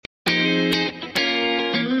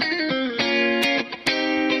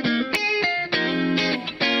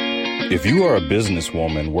If you are a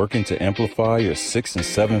businesswoman working to amplify your 6- and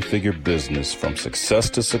 7-figure business from success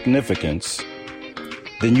to significance,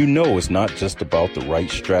 then you know it's not just about the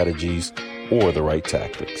right strategies or the right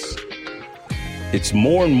tactics. It's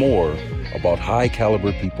more and more about high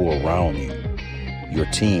caliber people around you, your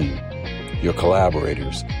team, your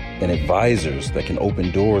collaborators, and advisors that can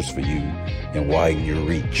open doors for you and widen your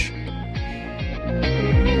reach.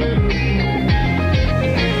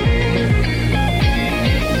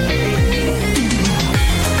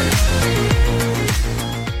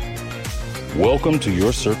 Welcome to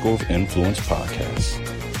Your Circle of Influence podcast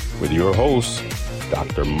with your hosts,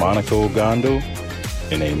 Dr. Monica Ogando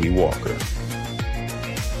and Amy Walker.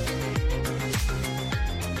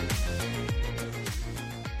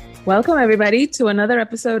 Welcome, everybody, to another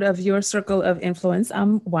episode of Your Circle of Influence.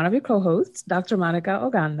 I'm one of your co-hosts, Dr. Monica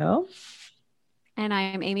Ogando. And I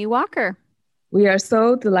am Amy Walker. We are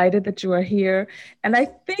so delighted that you are here. And I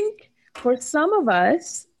think for some of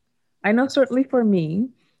us, I know certainly for me,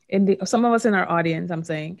 some of us in our audience, I'm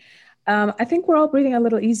saying, I think we're all breathing a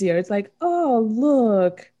little easier. It's like, oh,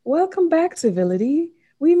 look, welcome back, civility.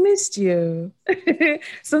 We missed you.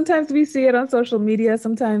 Sometimes we see it on social media,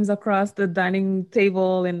 sometimes across the dining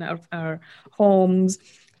table in our homes.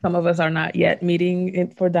 Some of us are not yet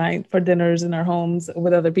meeting for dinners in our homes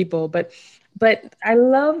with other people. But I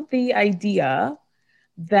love the idea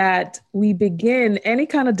that we begin any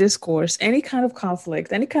kind of discourse, any kind of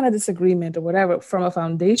conflict, any kind of disagreement or whatever from a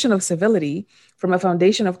foundation of civility, from a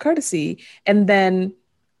foundation of courtesy, and then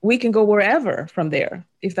we can go wherever from there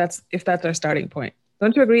if that's our starting point.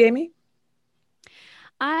 Don't you agree, Amy?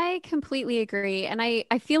 I completely agree. And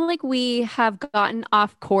I feel like we have gotten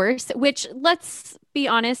off course, which, let's be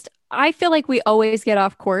honest, I feel like we always get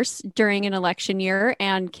off course during an election year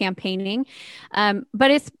and campaigning.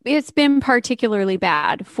 But it's been particularly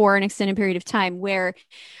bad for an extended period of time where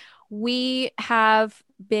we have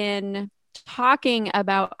been talking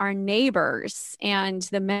about our neighbors and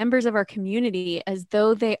the members of our community as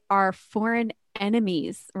though they are foreign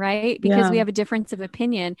enemies, right? Because we have a difference of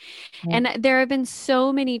opinion. Yeah. And there have been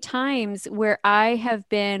so many times where I have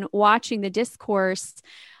been watching the discourse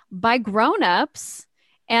by grown-ups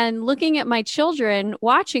and looking at my children,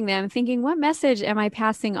 watching them, thinking, what message am I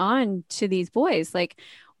passing on to these boys? Like,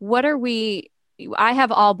 I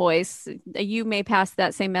have all boys. You may pass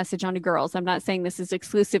that same message on to girls. I'm not saying this is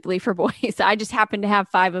exclusively for boys. I just happen to have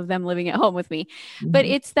 5 of them living at home with me. Mm-hmm. But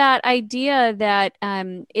it's that idea that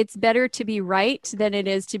it's better to be right than it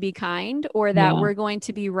is to be kind, or that we're going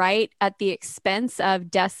to be right at the expense of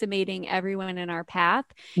decimating everyone in our path.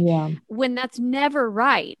 Yeah. When that's never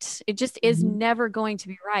right. It just is never going to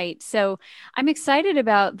be right. So I'm excited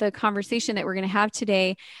about the conversation that we're going to have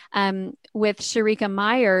today with Sharika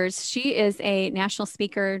Myers. She is a national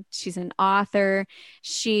speaker. She's an author.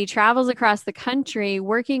 She travels across the country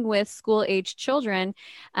working with school-aged children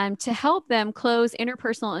to help them close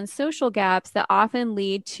interpersonal and social gaps that often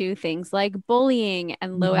lead to things like bullying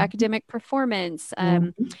and low academic performance,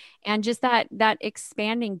 and just that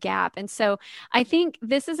expanding gap. And so I think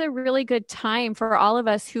this is a really good time for all of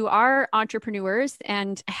us who are entrepreneurs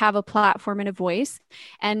and have a platform and a voice,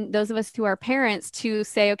 and those of us who are parents, to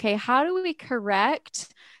say, okay, how do we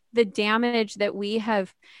correct the damage that we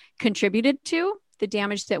have contributed to, the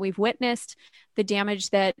damage that we've witnessed, the damage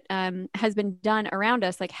that has been done around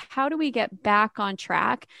us? Like, how do we get back on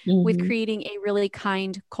track with creating a really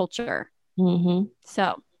kind culture?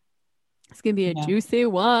 So it's going to be a juicy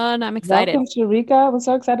one. I'm excited. Welcome, Sharika. I'm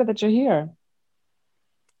so excited that you're here.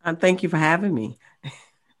 Thank you for having me.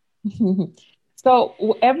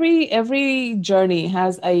 So every journey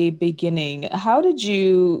has a beginning. Where did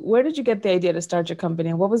you get the idea to start your company?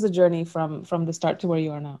 And what was the journey from the start to where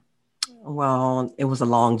you are now? Well, it was a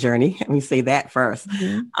long journey. Let me say that first.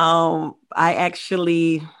 I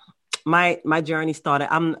actually, my journey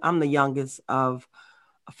started, I'm the youngest of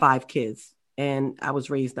 5 kids, and I was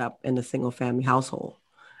raised up in a single family household.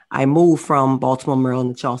 I moved from Baltimore,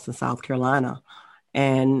 Maryland to Charleston, South Carolina.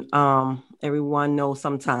 And everyone knows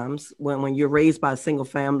sometimes when you're raised by a single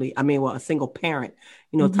family, a single parent,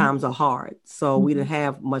 times are hard. So we didn't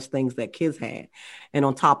have much things that kids had. And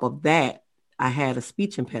on top of that, I had a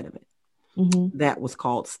speech impediment that was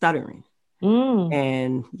called stuttering.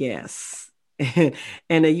 And yes, and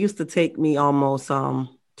it used to take me almost 2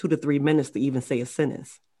 to 3 minutes to even say a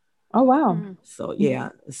sentence. Oh, wow. So,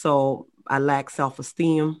 so I lacked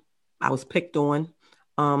self-esteem. I was picked on,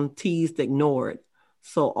 teased, ignored.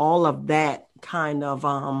 So all of that kind of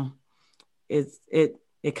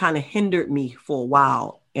it kind of hindered me for a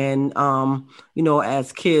while. And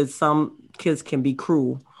as kids, some kids can be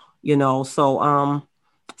cruel, so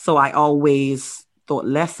I always thought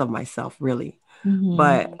less of myself, really. Mm-hmm.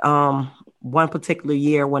 But one particular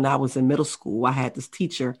year when I was in middle school, I had this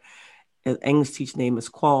teacher, an English teacher named Miss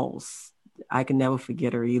Qualls. I can never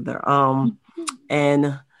forget her either.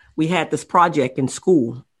 And we had this project in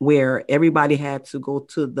school where everybody had to go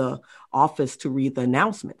to the office to read the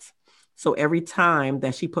announcements. So every time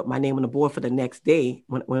that she put my name on the board for the next day,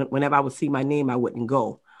 whenever I would see my name, I wouldn't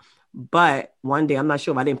go. But one day, I'm not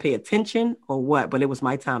sure if I didn't pay attention or what, but it was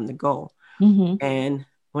my time to go. Mm-hmm. And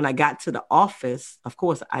when I got to the office, of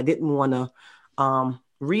course, I didn't want to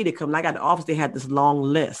read it because when I got to the office, they had this long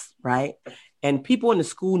list, right? And people in the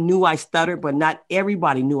school knew I stuttered, but not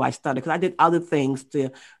everybody knew I stuttered because I did other things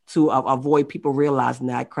to avoid people realizing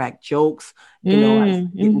that I cracked jokes, I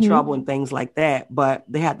get in trouble and things like that. But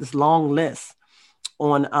they had this long list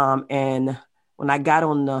on, and when I got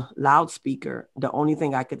on the loudspeaker, the only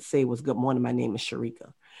thing I could say was, "Good morning, my name is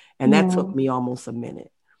Sharika." And that took me almost a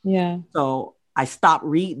minute. Yeah. So I stopped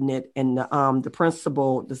reading it, and the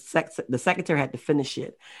principal, the secretary had to finish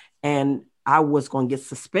it, and I was going to get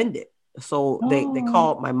suspended. So they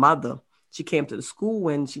called my mother. She came to the school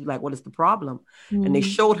and she was like, "What is the problem?" And they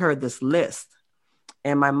showed her this list.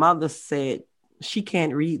 And my mother said, "She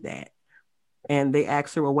can't read that." And they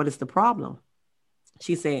asked her, "Well, what is the problem?"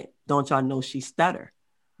 She said, "Don't y'all know she stutter?"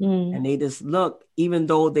 And they just looked, even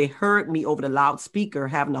though they heard me over the loudspeaker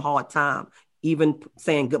having a hard time, even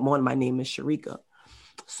saying, "Good morning, my name is Sharika."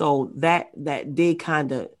 So that day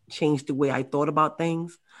kind of changed the way I thought about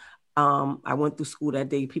things. I went through school that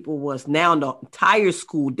day. People was now the entire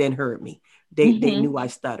school then heard me. They knew I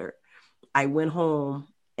stuttered. I went home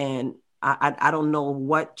and I don't know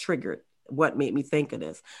what made me think of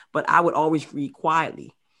this, but I would always read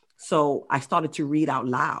quietly. So I started to read out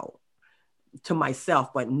loud to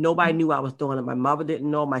myself, but nobody knew I was doing it. My mother didn't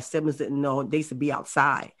know. My siblings didn't know. They used to be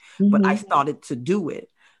outside, but I started to do it.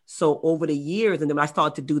 So over the years, and then when I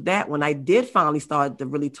started to do that, when I did finally start to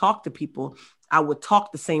really talk to people, I would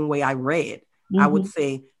talk the same way I read. I would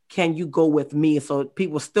say, "Can you go with me?" So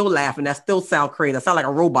people still laughing. That still sound crazy. I sound like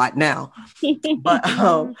a robot now. But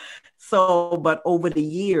but over the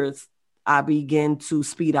years, I began to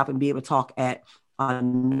speed up and be able to talk at a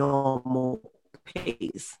normal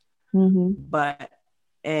pace.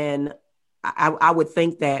 And I would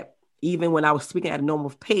think that even when I was speaking at a normal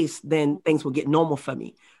pace, then things would get normal for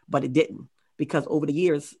me, but it didn't, because over the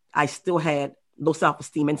years, I still had low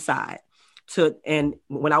self-esteem inside. And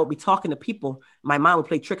when I would be talking to people, my mind would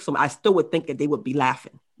play tricks on me. I still would think that they would be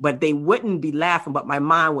laughing, but they wouldn't be laughing, but my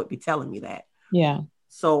mind would be telling me that. Yeah.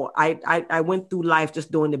 So I went through life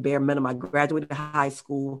just doing the bare minimum. I graduated high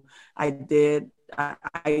school. I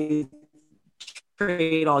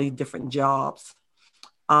trade all these different jobs.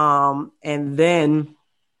 And then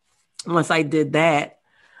once I did that,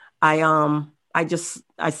 I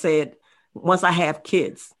said, once I have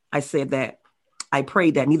kids, I said that I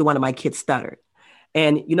prayed that neither one of my kids stuttered.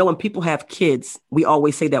 And, when people have kids, we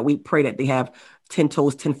always say that we pray that they have 10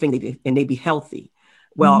 toes, 10 fingers, and they be healthy.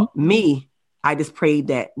 Well, me, I just prayed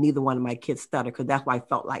that neither one of my kids stuttered, because that's what I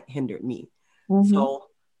felt like hindered me. So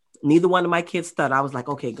neither one of my kids stuttered. I was like,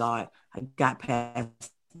 okay, God, I got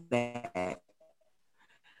past that.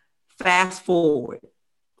 Fast forward,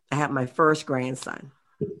 I had my first grandson.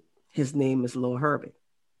 His name is Lil Herbie.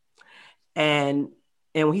 And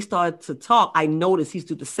when he started to talk, I noticed he's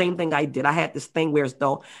doing the same thing I did. I had this thing where as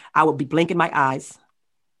though I would be blinking my eyes.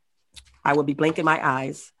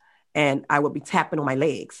 And I would be tapping on my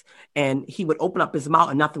legs. And he would open up his mouth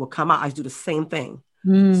and nothing would come out. I used to do the same thing.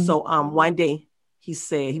 So one day he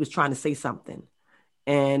said he was trying to say something.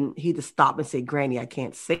 And he just stopped and said, "Granny, I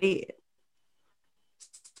can't say it."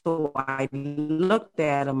 So I looked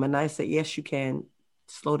at him and I said, "Yes, you can.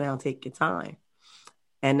 Slow down, take your time."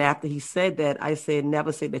 And after he said that, I said,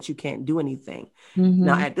 "Never say that you can't do anything."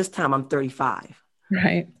 Now, at this time, I'm 35.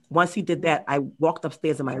 Right. Once he did that, I walked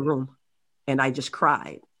upstairs in my room and I just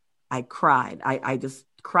cried. I cried. I just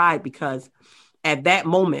cried because at that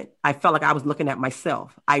moment, I felt like I was looking at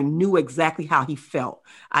myself. I knew exactly how he felt.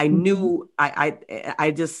 I knew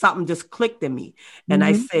I just, something just clicked in me. And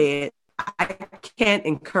I said, I can't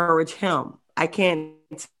encourage him. I can't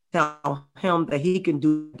tell him that he can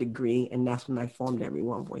do a degree. And that's when I formed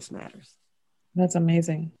Everyone Voice Matters. That's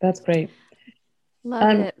amazing. That's great.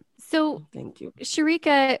 Love it. So thank you,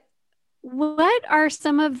 Sharika. What are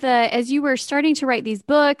some of as you were starting to write these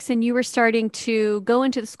books and you were starting to go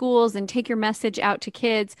into the schools and take your message out to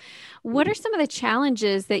kids, what are some of the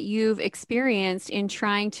challenges that you've experienced in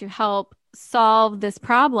trying to help solve this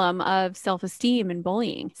problem of self-esteem and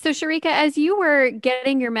bullying? So Sharika, as you were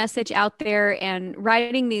getting your message out there and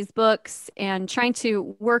writing these books and trying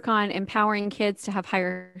to work on empowering kids to have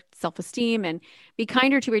higher self-esteem and be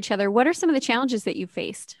kinder to each other. What are some of the challenges that you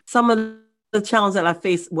faced? Some of the challenges that I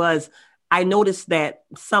faced was I noticed that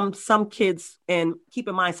some kids, and keep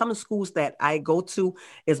in mind, some of the schools that I go to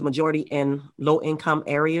is majority in low income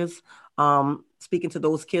areas. Speaking to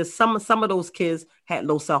those kids, some of those kids had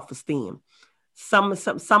low self-esteem. Some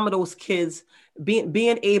of those kids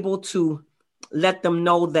being able to let them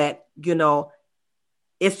know that,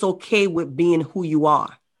 it's okay with being who you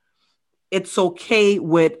are. It's okay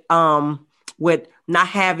with not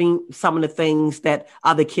having some of the things that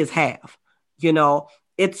other kids have.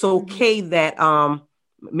 It's okay that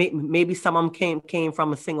maybe some of them came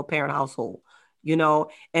from a single parent household,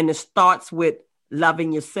 and it starts with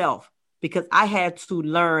loving yourself, because I had to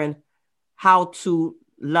learn how to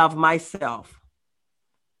love myself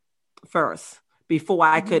first before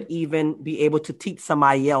I could even be able to teach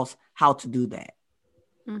somebody else how to do that.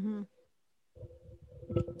 Mm-hmm.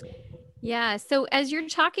 Yeah. So as you're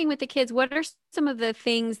talking with the kids, what are some of the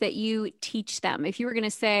things that you teach them? If you were going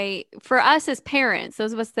to say, for us as parents,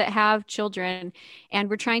 those of us that have children, and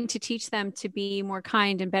we're trying to teach them to be more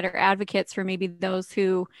kind and better advocates for maybe those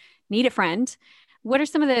who need a friend, what are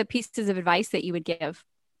some of the pieces of advice that you would give?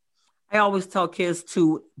 I always tell kids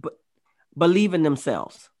to believe in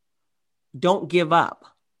themselves. Don't give up.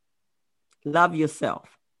 Love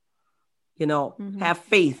yourself. Have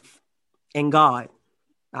faith in God.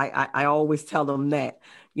 I always tell them that,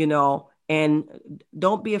 and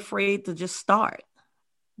don't be afraid to just start.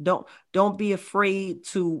 Don't be afraid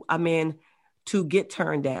to get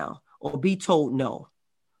turned down or be told no.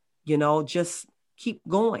 Just keep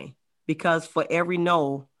going, because for every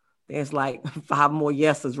no, there's like 5 more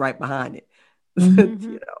yeses right behind it.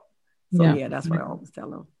 Mm-hmm. So that's what I always tell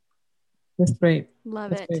them. That's great.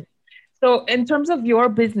 Love it. Great. So in terms of your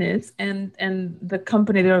business and the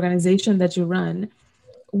company, the organization that you run,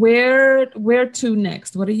 where to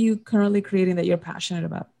next? What are you currently creating that you're passionate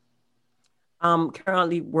about? I'm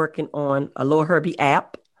currently working on a Lil Herbie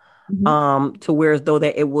app, to where as though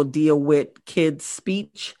that it will deal with kids'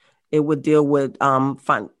 speech. It would deal with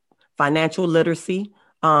financial literacy,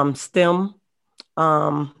 STEM,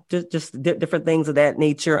 just different things of that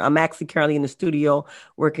nature. I'm actually currently in the studio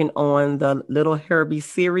working on the Little Herbie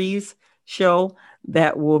series show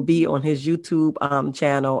that will be on his YouTube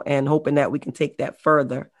channel, and hoping that we can take that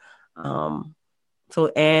further.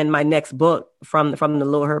 And my next book from the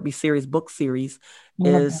Little Herbie series book series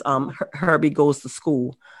is Herbie Goes to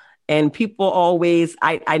School. And people always,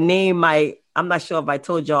 I name I'm not sure if I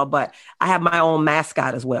told y'all, but I have my own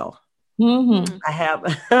mascot as well. Mm-hmm. I have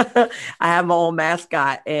my own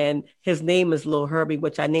mascot, and his name is Lil Herbie,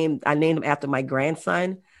 which I named him after my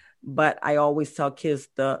grandson. But I always tell kids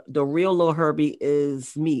the real Lil Herbie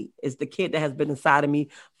is me. Is the kid that has been inside of me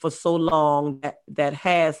for so long that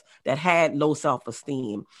had low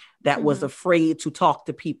self-esteem, that was afraid to talk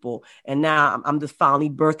to people, and now I'm just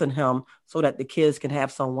finally birthing him so that the kids can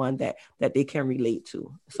have someone that they can relate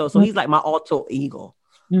to. So he's like my alter ego.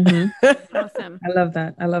 Mm-hmm. Awesome. I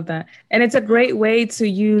love that. And it's a great way to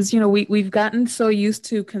use, we've gotten so used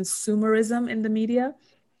to consumerism in the media.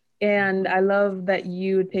 And I love that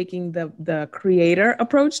you taking the creator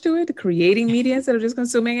approach to it, creating media instead of just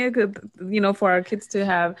consuming it, for our kids to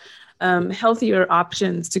have healthier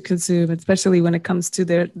options to consume, especially when it comes to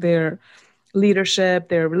their leadership,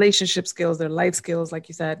 their relationship skills, their life skills, like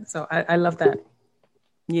you said. So I love that.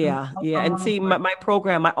 Yeah. And see, my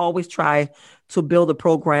program, I always try to build a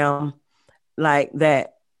program like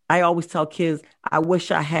that. I always tell kids, I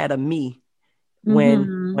wish I had a me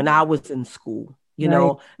when I was in school.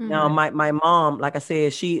 Now my mom, like I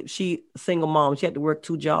said, she single mom, she had to work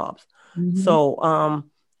 2 jobs. So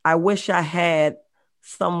I wish I had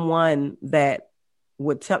someone that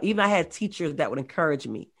would tell, even I had teachers that would encourage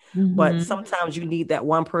me, but sometimes you need that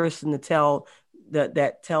one person to tell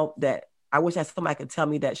that I wish that somebody could tell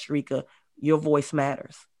me that, Sharika, your voice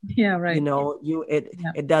matters. Yeah, right.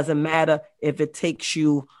 It doesn't matter if it takes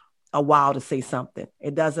you a while to say something.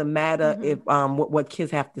 It doesn't matter if what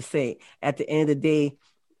kids have to say. At the end of the day,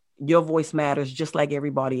 your voice matters just like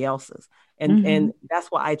everybody else's. And that's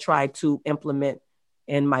what I try to implement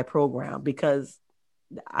in my program, because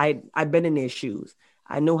I've been in their shoes.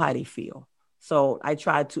 I know how they feel. So I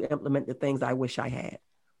try to implement the things I wish I had.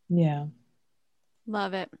 Yeah.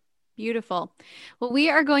 Love it. Beautiful. Well, we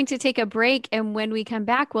are going to take a break, and when we come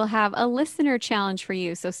back, we'll have a listener challenge for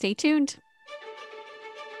you. So stay tuned.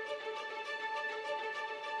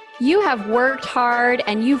 You have worked hard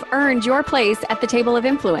and you've earned your place at the table of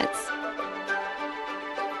influence.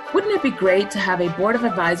 Wouldn't it be great to have a board of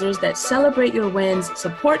advisors that celebrate your wins,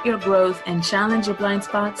 support your growth, and challenge your blind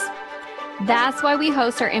spots? That's why we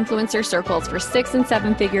host our influencer circles for 6 and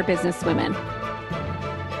 7 figure business women.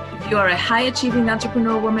 You are a high-achieving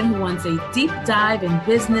entrepreneur woman who wants a deep dive in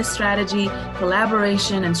business strategy,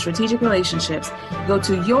 collaboration, and strategic relationships. Go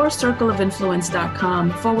to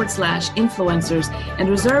yourcircleofinfluence.com/influencers and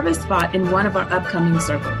reserve a spot in one of our upcoming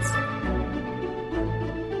circles.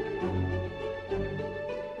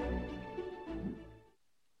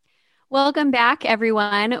 Welcome back,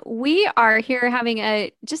 everyone. We are here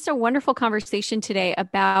having just a wonderful conversation today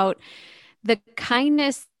about the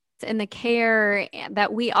kindness and the care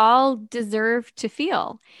that we all deserve to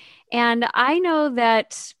feel. And I know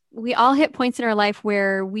that we all hit points in our life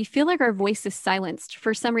where we feel like our voice is silenced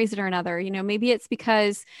for some reason or another. You know, maybe it's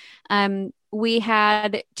because we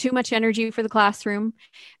had too much energy for the classroom.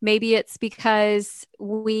 Maybe it's because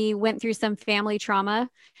we went through some family trauma.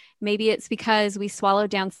 Maybe it's because we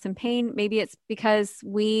swallowed down some pain. Maybe it's because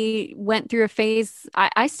we went through a phase.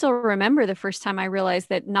 I still remember the first time I realized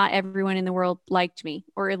that not everyone in the world liked me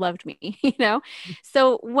or loved me, you know?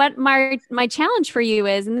 So what my challenge for you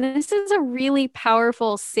is, and this is a really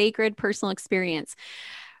powerful, sacred personal experience.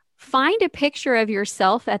 Find a picture of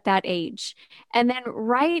yourself at that age and then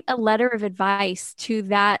write a letter of advice to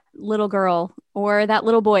that little girl or that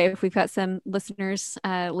little boy, if we've got some listeners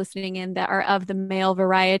listening in that are of the male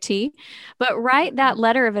variety. But write that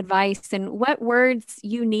letter of advice and what words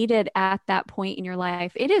you needed at that point in your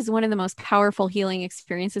life. It is one of the most powerful healing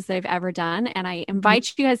experiences that I've ever done. And I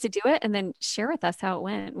invite you guys to do it and then share with us how it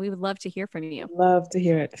went. We would love to hear from you. Love to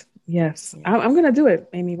hear it. Yes. I'm going to do it,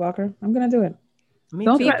 Amy Walker. I'm going to do it.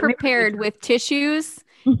 Don't be prepared with tissues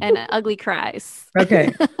and ugly cries.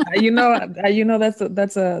 Okay, you know that's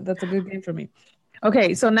a good game for me.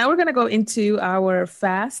 Okay, so now we're gonna go into our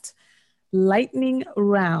fast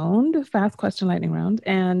question lightning round,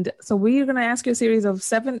 and so we're gonna ask you a series of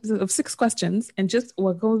 6 questions, and just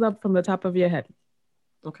what goes up from the top of your head.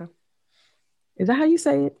 Okay, is that how you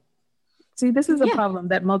say it? See, this is a problem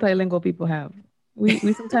that multilingual people have.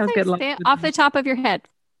 We sometimes get lost off the top of your head.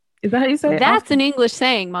 Is that how you say it? That's an English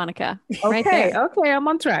saying, Monica. Okay, right there. Okay, I'm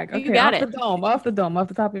on track. Okay, you got off the dome, off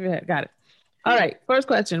the top of your head. Got it. All right, first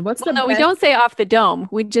question. No, we don't say off the dome.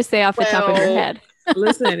 We just say off the top of your head.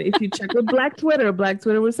 Listen, if you check with Black Twitter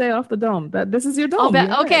will say off the dome. This is your dome.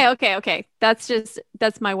 Okay. That's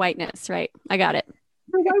my whiteness, right? I got it.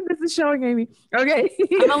 My whiteness is showing, Amy. Okay.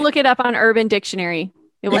 I'm gonna look it up on Urban Dictionary.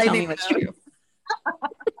 It will tell me what's true.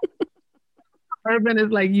 Urban is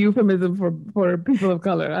like euphemism for people of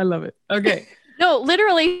color. I love it. Okay. No,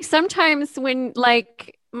 literally, sometimes when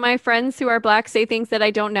like my friends who are Black say things that I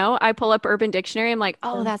don't know, I pull up Urban Dictionary. I'm like,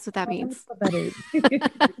 oh, that's what that means. That's what that is.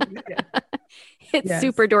 It's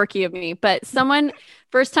super dorky of me. But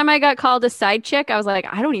first time I got called a side chick, I was like,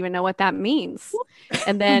 I don't even know what that means.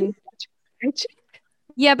 And then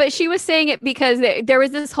yeah, but she was saying it because there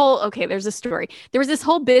was this there's a story. There was this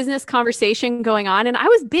whole business conversation going on and I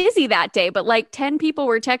was busy that day, but like 10 people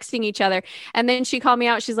were texting each other. And then she called me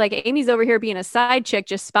out. She's like, Amy's over here being a side chick,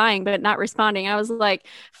 just spying, but not responding. I was like,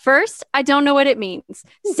 first, I don't know what it means.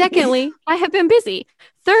 Secondly, I have been busy.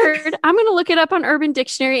 Third, I'm going to look it up on Urban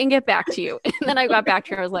Dictionary and get back to you. And then I got back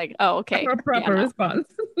to her. I was like, oh, okay. A proper response.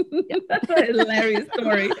 That's a hilarious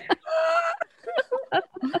story.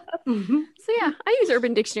 So yeah, I use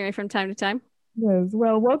Urban Dictionary from time to time. Yes.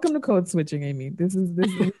 Well, welcome to Code Switching, Amy. This is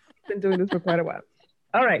been doing this for quite a while.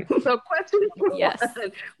 All right. So question yes.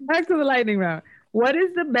 Back to the lightning round. What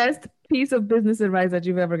is the best piece of business advice that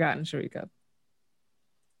you've ever gotten, Sharika?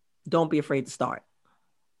 Don't be afraid to start.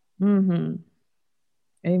 Mm-hmm.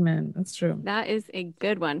 Amen. That's true. That is a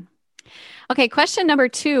good one. Okay. Question number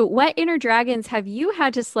 2. What inner dragons have you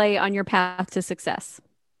had to slay on your path to success?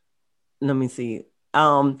 Let me see.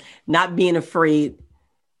 Not being afraid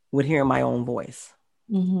with hearing my own voice.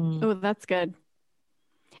 Mm-hmm. Oh, that's good.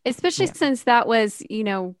 Especially since that was,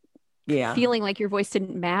 feeling like your voice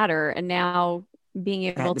didn't matter. And now being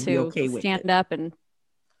able to stand up and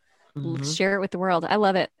share it with the world. I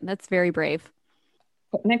love it. That's very brave.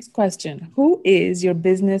 Next question. Who is your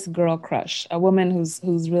business girl crush? A woman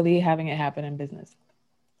who's really having it happen in business.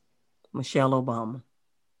 Michelle Obama.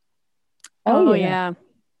 Oh yeah.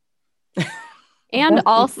 And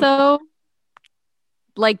also,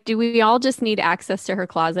 like, do we all just need access to her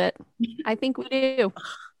closet? I think we do.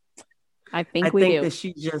 I think that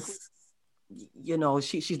she just,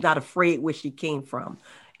 she's not afraid where she came from,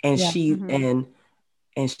 and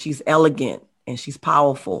and she's elegant and she's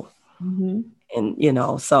powerful, and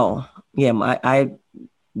so yeah, I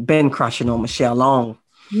been crushing on Michelle long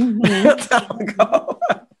time ago.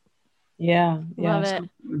 Yeah, love it.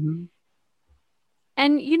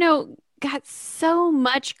 And got so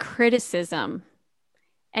much criticism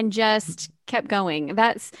and just kept going.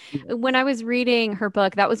 That's when I was reading her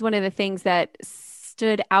book, that was one of the things that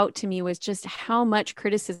stood out to me was just how much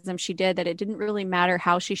criticism she did, that it didn't really matter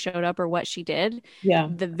how she showed up or what she did. Yeah.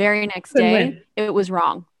 The very next day, it was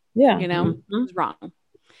wrong. Yeah. You know, it was wrong.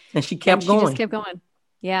 And she kept going. She just kept going.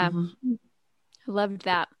 Yeah. Mm-hmm. I loved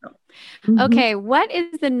that. Mm-hmm. Okay. What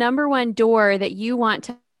is the number one door that you want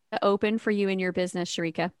to open for you in your business,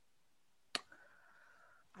 Sharika?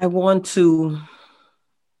 I want to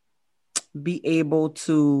be able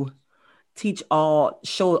to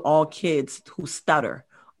show all kids who stutter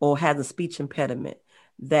or has a speech impediment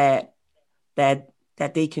that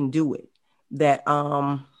they can do it. That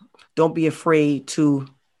don't be afraid to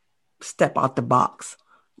step out the box.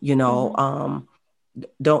 You know,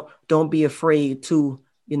 don't be afraid to,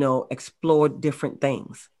 you know, explore different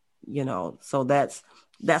things. You know, so that's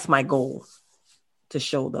my goal, to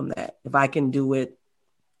show them that if I can do it,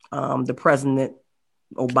 the president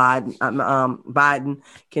or Biden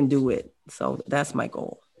can do it. So that's my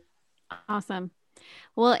goal. Awesome.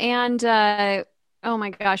 Well, and oh my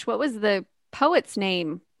gosh, what was the poet's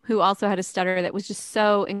name who also had a stutter that was just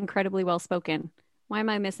so incredibly well spoken? Why am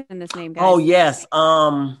I missing this name, guys? Oh yes,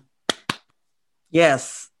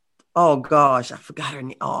 yes. Oh gosh, I forgot her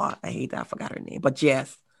name. Oh, I hate that I forgot her name. But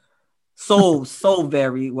yes, so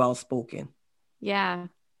very well spoken. Yeah,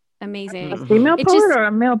 amazing. A female poet or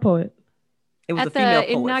a male poet? It was at a female the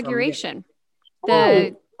poet inauguration.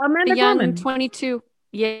 Amanda the young Gorman. 22.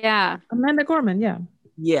 Yeah. Amanda Gorman. Yeah.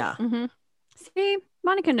 Yeah. Mm-hmm. See,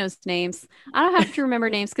 Monica knows names. I don't have to remember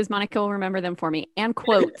names because Monica will remember them for me, and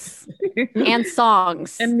quotes and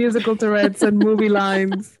songs and musical Tourette's and movie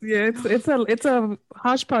lines. Yeah, it's a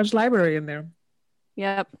hodgepodge library in there.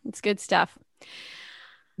 Yep, it's good stuff.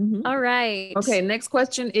 Mm-hmm. All right. Okay, next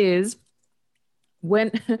question is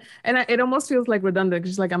it almost feels like redundant,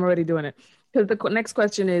 just like I'm already doing it. Because the next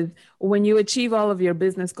question is, when you achieve all of your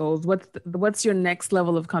business goals, what's your next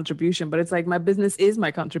level of contribution? But it's like, my business is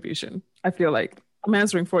my contribution. I feel like I'm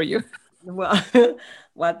answering for you. Well,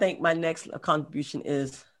 I think my next contribution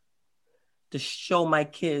is to show my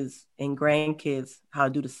kids and grandkids how to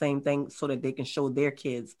do the same thing so that they can show their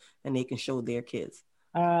kids and they can show their kids.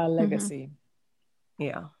 Legacy. Mm-hmm.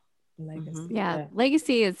 Yeah. Legacy. Mm-hmm. Yeah.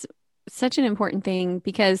 Legacy is such an important thing,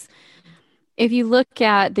 because if you look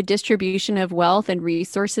at the distribution of wealth and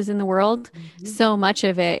resources in the world, so much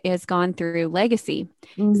of it has gone through legacy.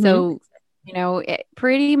 Mm-hmm. So, you know,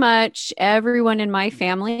 pretty much everyone in my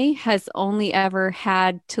family has only ever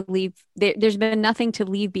had to leave. There's been nothing to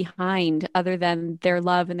leave behind other than their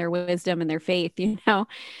love and their wisdom and their faith, you know?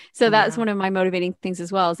 So that's one of my motivating things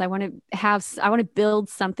as well, is I want to build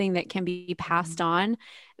something that can be passed on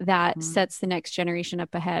that sets the next generation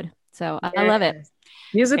up ahead. So I love it.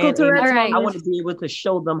 Musical Tourette's. Right. I want to be able to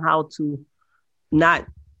show them how to not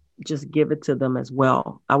just give it to them as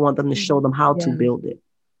well. I want them to show them how to build it,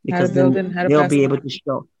 because then they'll be able to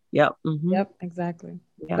show. Yep. Mm-hmm. Yep. Exactly.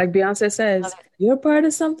 Yeah. Like Beyonce says, you're part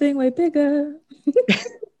of something way bigger.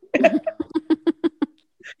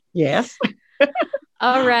 Yes.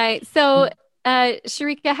 All right. So,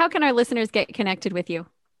 Sharika, how can our listeners get connected with you?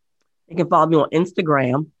 You can follow me on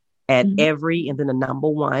Instagram at every and then the number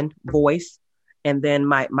one voice. And then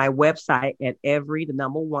my website at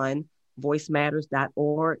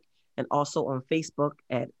voicematters.org, and also on Facebook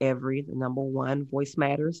at voice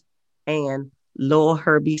matters, and Lil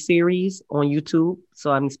Herbie series on YouTube.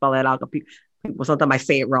 So I'm spell that out. People sometimes I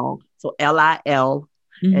say it wrong. So LIL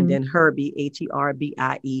and then Herbie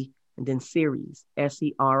HERBIE and then series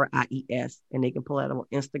SERIES, and they can pull that on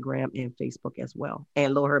Instagram and Facebook as well,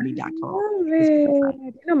 and lilherbie.com.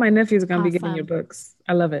 You know, my nephew's gonna be getting your books.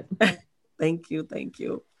 I love it. Thank you.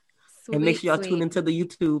 Sweet, And make sure y'all tune into the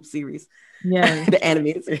YouTube series. Yeah. The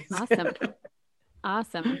animated series.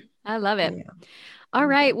 Awesome. I love it. Yeah. All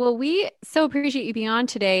right. Well, we so appreciate you being on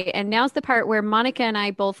today. And now's the part where Monica and I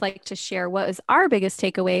both like to share what was our biggest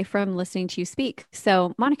takeaway from listening to you speak.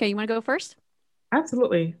 So Monica, you want to go first?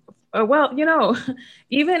 Absolutely. Well, you know,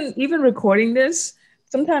 even recording this,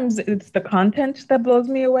 sometimes it's the content that blows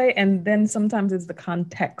me away, and then sometimes it's the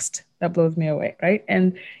context that blows me away, right?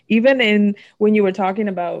 And even when you were talking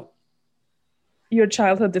about your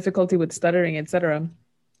childhood difficulty with stuttering, etc.,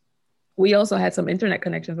 we also had some internet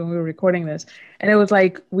connections when we were recording this, and it was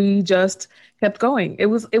like we just kept going. It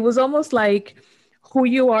was almost like who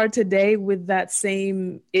you are today with that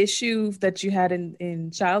same issue that you had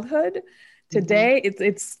in childhood. Today,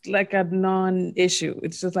 it's like a non-issue.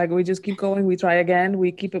 It's just like, we just keep going. We try again.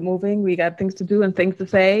 We keep it moving. We got things to do and things to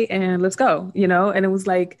say, and let's go, you know? And it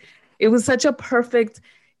was such a perfect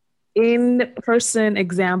in-person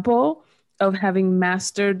example of having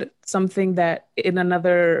mastered something that in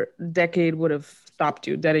another decade would have stopped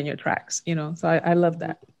you dead in your tracks, you know? So I love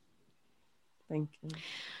that. Thank you.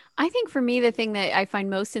 I think for me, the thing that I find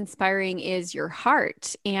most inspiring is your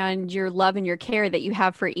heart and your love and your care that you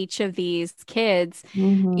have for each of these kids.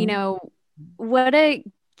 Mm-hmm. You know, what a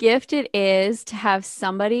gift it is to have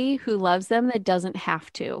somebody who loves them that doesn't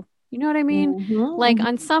have to. You know what I mean? Mm-hmm. Like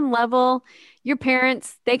on some level, your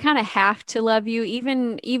parents, they kind of have to love you,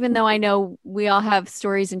 even though I know we all have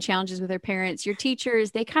stories and challenges with our parents. Your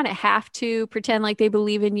teachers, they kind of have to pretend like they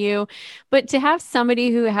believe in you. But to have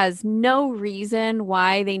somebody who has no reason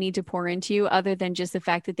why they need to pour into you other than just the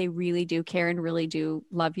fact that they really do care and really do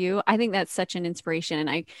love you, I think that's such an inspiration. And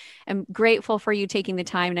I am grateful for you taking the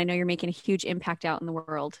time. And I know you're making a huge impact out in the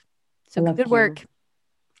world. So good work.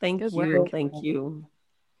 Thank you. Thank you.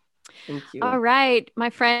 Thank you. All right, my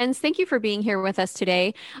friends, thank you for being here with us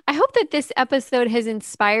today. I hope that this episode has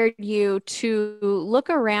inspired you to look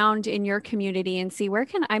around in your community and see, where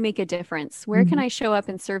can I make a difference? Where can I show up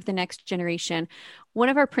and serve the next generation? One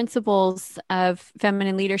of our principles of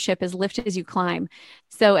feminine leadership is lift as you climb.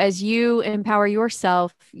 So as you empower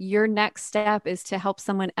yourself, your next step is to help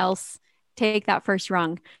someone else take that first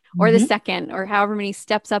rung or the second, or however many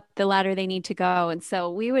steps up the ladder they need to go. And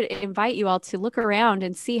so we would invite you all to look around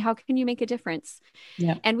and see, how can you make a difference?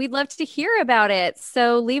 Yeah. And we'd love to hear about it.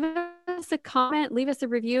 So leave us a comment, leave us a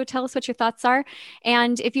review, tell us what your thoughts are.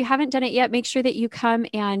 And if you haven't done it yet, make sure that you come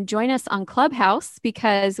and join us on Clubhouse,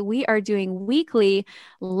 because we are doing weekly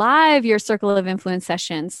live Your Circle of Influence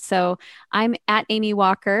sessions. So I'm at Amy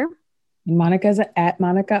Walker. Monica's at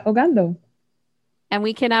Monica Ogando. And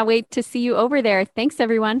we cannot wait to see you over there. Thanks,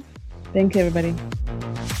 everyone. Thank you, everybody.